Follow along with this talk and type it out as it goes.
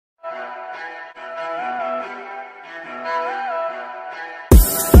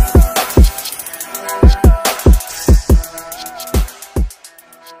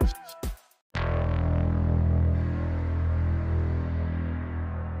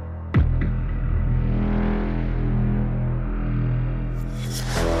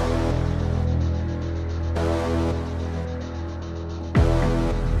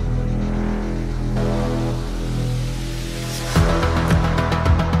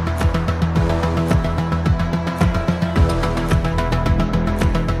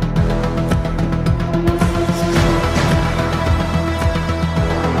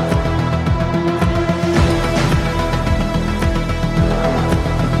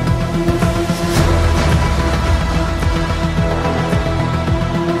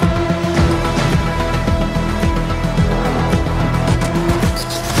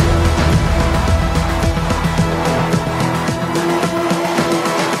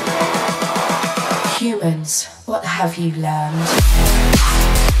Wagons, what have you learned?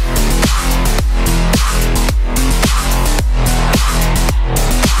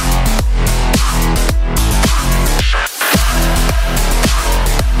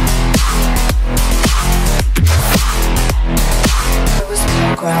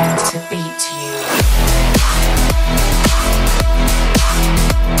 Programmed to beat you.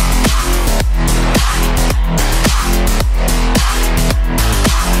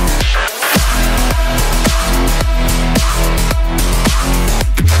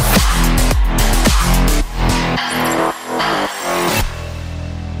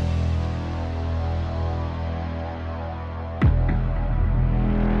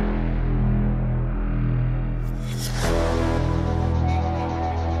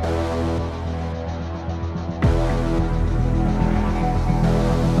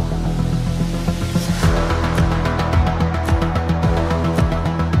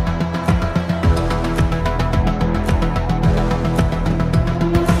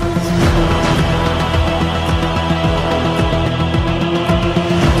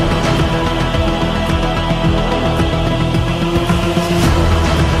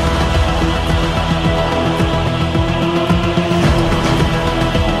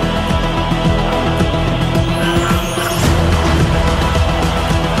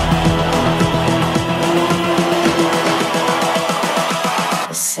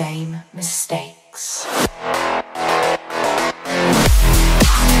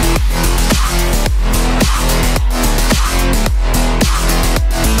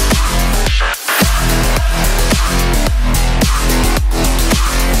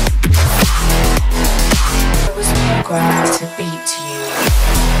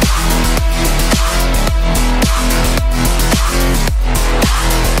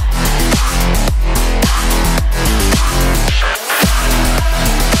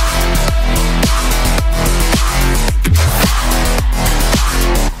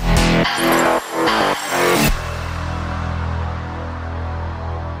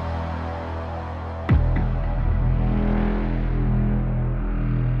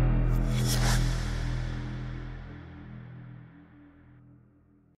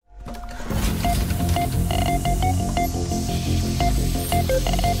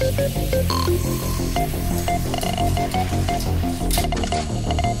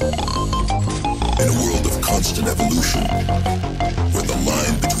 In a world of constant evolution, where the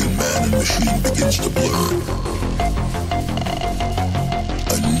line between man and machine begins to blur,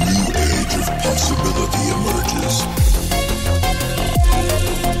 a new age of possibility emerges.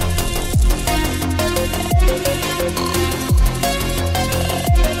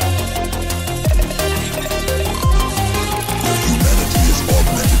 Where humanity is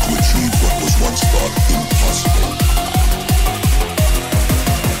augmented to achieve what was once thought impossible.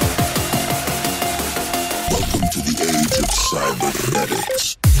 Welcome to the age of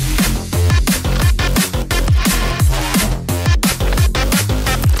cybernetics.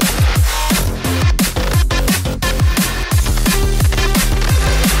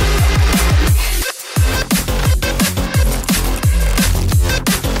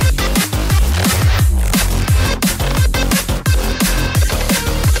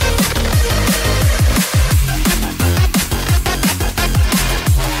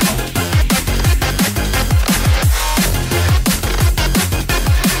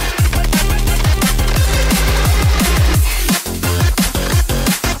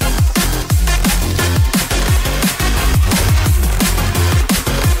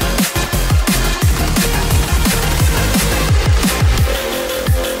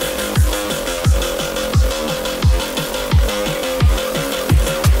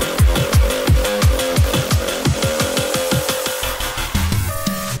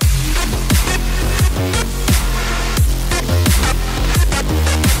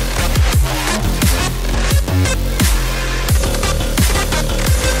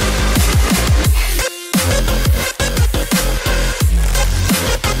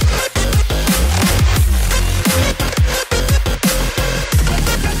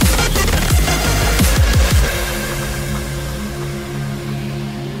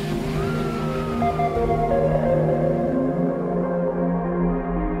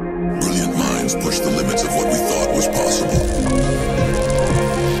 Brilliant minds push the limits of what we thought was possible,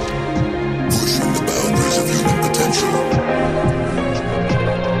 pushing the boundaries of human potential.